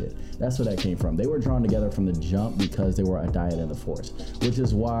of that shit. That's where that came from. They were drawn together from the jump because they were a dyad in the Force, which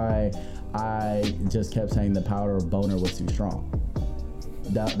is why I just kept saying the power of Boner was too strong.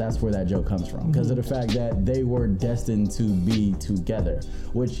 That's where that joke comes from, because of the fact that they were destined to be together,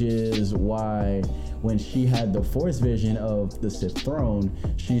 which is why when she had the Force vision of the Sith throne,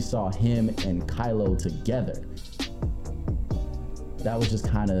 she saw him and Kylo together. That was just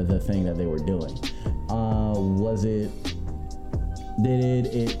kind of the thing that they were doing. Did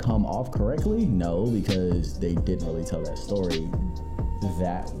it come off correctly? No, because they didn't really tell that story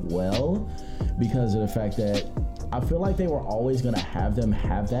that well, because of the fact that I feel like they were always going to have them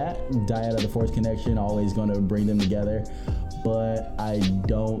have that dyad of the Force connection, always going to bring them together, but I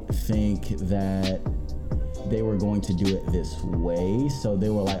don't think that they were going to do it this way. So they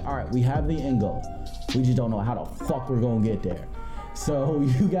were like, all right, we have the end goal, we just don't know how the fuck we're going to get there. So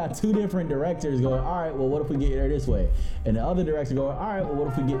you got two different directors going, all right, well, what if we get there this way? And the other director going, all right, well, what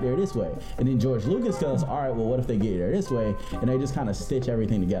if we get there this way? And then George Lucas goes, all right, well, what if they get there this way? And they just kind of stitch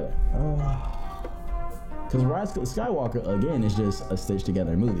everything together. Because Rise of Skywalker, again, is just a stitched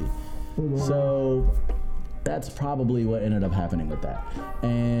together movie. So that's probably what ended up happening with that.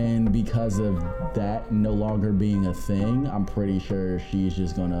 And because of that no longer being a thing, I'm pretty sure she's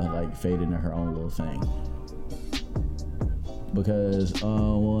just gonna like fade into her own little thing. Because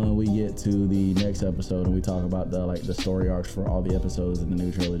when we get to the next episode and we talk about the story arcs for all the episodes in the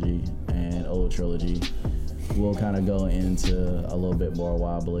new trilogy and old trilogy, we'll kind of go into a little bit more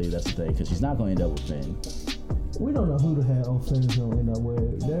why I believe that's the thing, because she's not going to end up with Finn. We don't know who the hell Finn's going to end up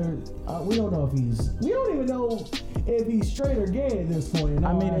with. We don't know we don't even know if he's straight or gay at this point.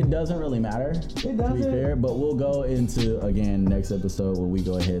 I mean, it doesn't really matter, to be fair, but we'll go into, again, next episode when we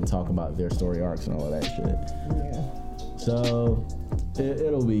go ahead and talk about their story arcs and all of that shit. Yeah. So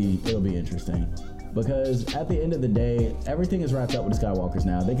it'll be interesting, because at the end of the day, everything is wrapped up with the Skywalkers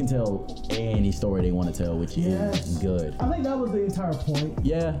now. They can tell any story they want to tell, which is good. I think that was the entire point.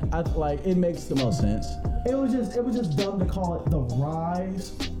 Yeah, it makes the most sense. It was just dumb to call it the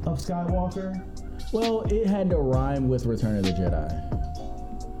rise of Skywalker. Well, it had to rhyme with Return of the Jedi.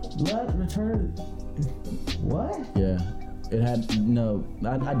 What? Yeah, it had no.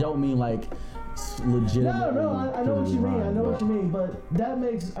 I don't mean like legitimate. No, I know what you mean. I know what you mean, but that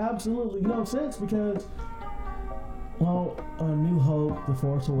makes absolutely no sense because, well, A New Hope, The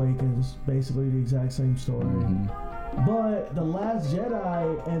Force Awakens, basically the exact same story. Mm-hmm. But The Last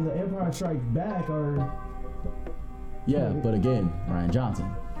Jedi and The Empire Strikes Back are. Yeah, but again, Rian Johnson.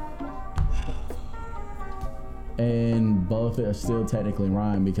 And both are still technically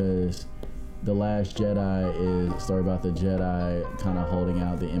rhyme because The Last Jedi is a story about the Jedi kind of holding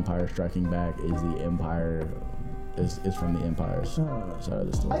out. The Empire Striking Back is the Empire, is from the Empire's side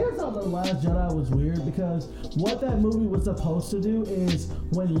of the story. I just thought The Last Jedi was weird because what that movie was supposed to do is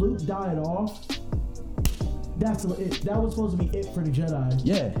when Luke died off, that was supposed to be it for the Jedi.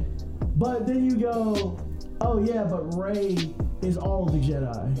 Yeah. But then you go, oh yeah, but Rey is all of the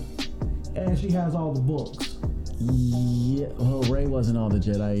Jedi. And she has all the books. Yeah, well, Rey wasn't all the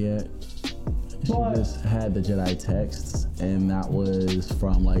Jedi yet. she just had the Jedi texts, and that was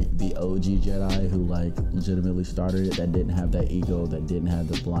from like the OG Jedi who like legitimately started it, that didn't have that ego, that didn't have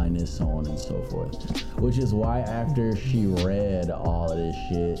the blindness, so on and so forth. Which is why after she read all of this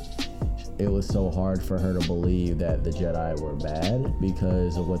shit, it was so hard for her to believe that the Jedi were bad,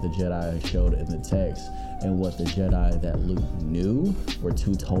 because of what the Jedi showed in the text and what the Jedi that Luke knew were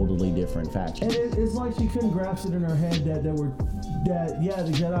two totally different factions. And it's like she couldn't grasp it in her head that the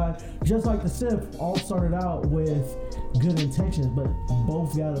Jedi, just like the Sith, all started out with good intentions, but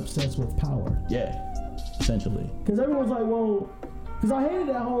both got obsessed with power. Yeah, essentially. Because everyone's like, well, because I hated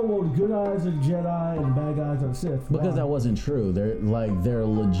that whole, well, the good guys are the Jedi and the bad guys are the Sith. Because that wasn't true. They're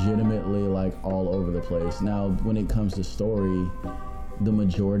legitimately like all over the place. Now, when it comes to story, the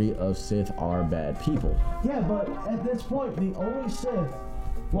majority of Sith are bad people. Yeah, but at this point, the only Sith,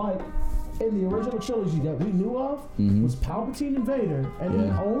 like in the original trilogy that we knew of, was Palpatine and Vader, and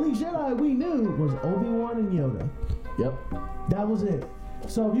the only Jedi we knew was Obi-Wan and Yoda. Yep. That was it.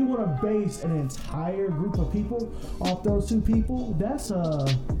 So if you want to base an entire group of people off those two people, that's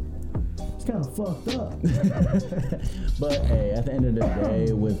it's kind of fucked up. But hey, at the end of the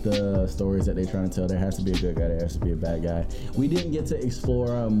day, with the stories that they're trying to tell, there has to be a good guy, there has to be a bad guy. We didn't get to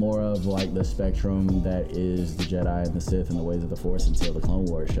explore more of like the spectrum that is the Jedi and the Sith and the ways of the Force until the Clone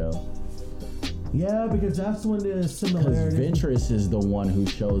Wars show. Yeah, because that's when the similarity. Because Ventress is the one who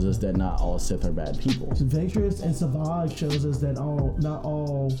shows us that not all Sith are bad people. Ventress and Savage shows us that not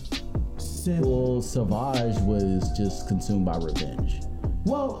all Sith. Well, Savage was just consumed by revenge.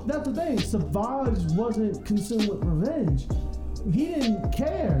 Well, that's the thing. Savage wasn't consumed with revenge. He didn't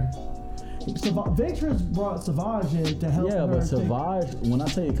care. Ventress brought Savage in to help her. Yeah, but Savage, when I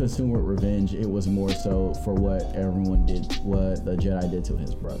say consumed with revenge, it was more so for what everyone did, what the Jedi did to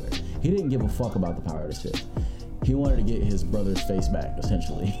his brother. He didn't give a fuck about the power of the Sith. He wanted to get his brother's face back,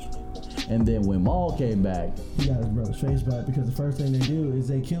 essentially. And then when Maul came back, he got his brother's face back because the first thing they do is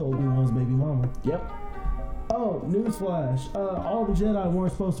they kill Obi-Wan's baby mama. Yep. Oh, newsflash. All the Jedi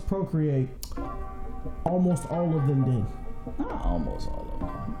weren't supposed to procreate. Almost all of them did. Not almost all of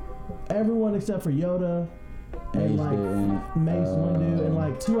them. Everyone except for Yoda and Mace Windu and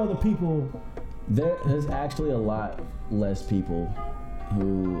like two other people. There's actually a lot less people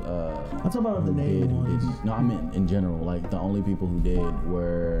who I'm talking about the name ones. No, I meant in general. Like the only people who did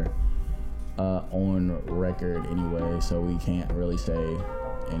were on record anyway, so we can't really say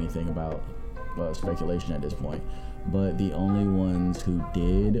anything about speculation at this point. But the only ones who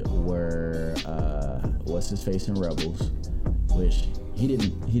did were what's his face in Rebels, which he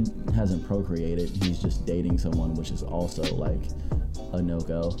hasn't procreated. He's just dating someone, which is also like a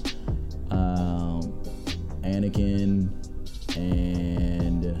no-go. Anakin,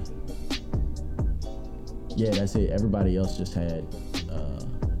 and yeah, that's it. Everybody else just had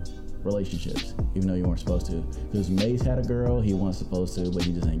relationships, even though you weren't supposed to. Because Mace had a girl, he wasn't supposed to, but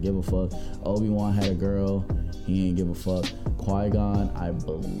he just ain't give a fuck. Obi-Wan had a girl, he ain't give a fuck. Qui-Gon, I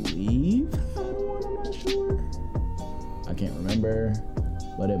believe, had one, I'm not sure. I can't remember,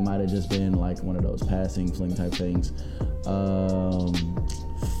 but it might have just been like one of those passing fling type things.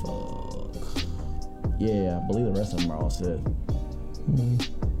 Yeah, I believe the rest of them are all Sith.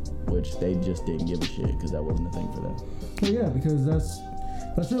 Which they just didn't give a shit because that wasn't a thing for them. Well, yeah, because that's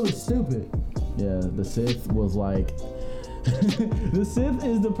really stupid. Yeah, the Sith was like the Sith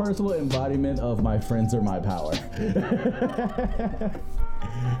is the personal embodiment of my friends are my power.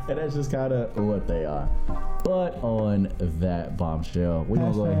 And that's just kind of what they are. But on that bombshell, we're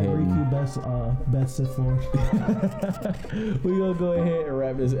gonna go ahead and best Sith Lord. We're gonna go ahead and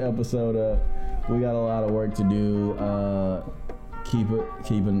wrap this episode up. We got a lot of work to do. Keep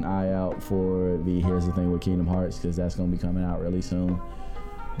an eye out for the Here's the Thing with Kingdom Hearts, because that's gonna be coming out really soon.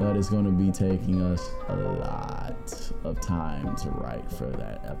 But it's gonna be taking us a lot of time to write for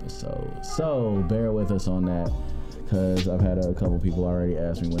that episode. So bear with us on that, because I've had a couple people already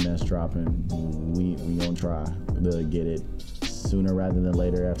ask me when that's dropping. We gonna try to get it sooner rather than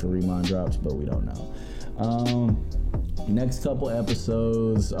later after Remon drops, but we don't know. Next couple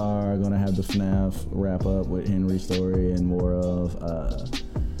episodes are gonna have the FNAF wrap up with Henry's story and more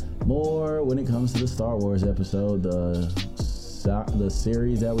when it comes to the Star Wars episode, the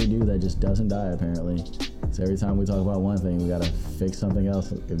series that we do that just doesn't die apparently. So every time we talk about one thing, we gotta fix something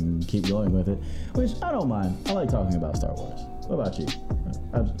else and keep going with it, which I don't mind. I like talking about Star Wars. What about you?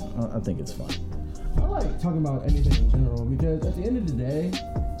 I think it's fun. I like talking about anything in general because at the end of the day,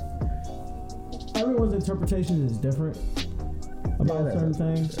 everyone's interpretation is different about certain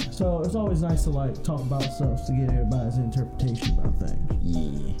things. So it's always nice to like talk about stuff to get everybody's interpretation about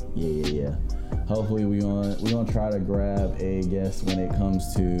things. Yeah. Hopefully we're gonna try to grab a guest when it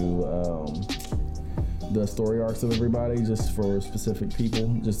comes to the story arcs of everybody, just for specific people,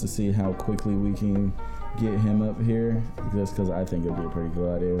 just to see how quickly we can get him up here, just because I think it'll be a pretty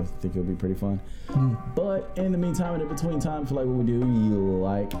cool idea. I think it'll be pretty fun. But in the meantime, in the between time, if you like what we do, you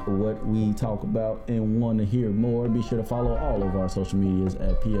like what we talk about and want to hear more, be sure to follow all of our social medias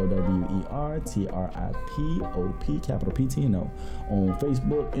at POWERTRIPOP, capital PTNO, on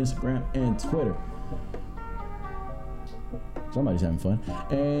Facebook, Instagram, and Twitter. Somebody's having fun.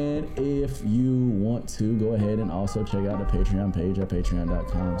 And if you want to, go ahead and also check out the Patreon page at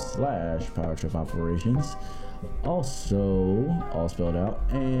patreon.com/PowerTripOperations. Also, all spelled out.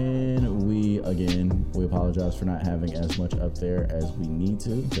 And we apologize for not having as much up there as we need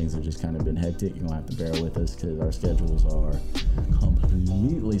to. Things have just kind of been hectic. You're going to have to bear with us because our schedules are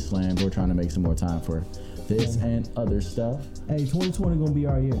completely slammed. We're trying to make some more time for this and other stuff. Hey, 2020 gonna be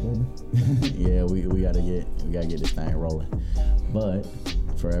our year, baby. Yeah, we gotta get this thing rolling. But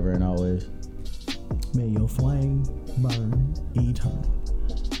forever and always, may your flame burn eternal.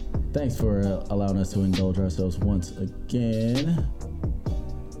 Thanks for allowing us to indulge ourselves once again.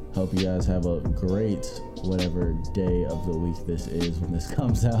 Hope you guys have a great whatever day of the week this is when this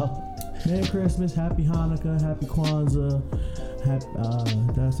comes out. Merry Christmas, Happy Hanukkah, Happy Kwanzaa.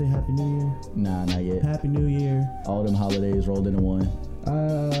 Did I say Happy New Year? Nah, not yet. Happy New Year. All them holidays rolled into one.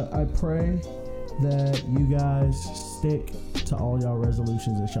 I pray that you guys stick to all y'all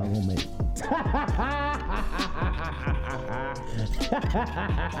resolutions that y'all gonna make.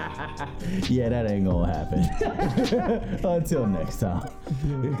 Yeah, that ain't gonna happen. Until next time.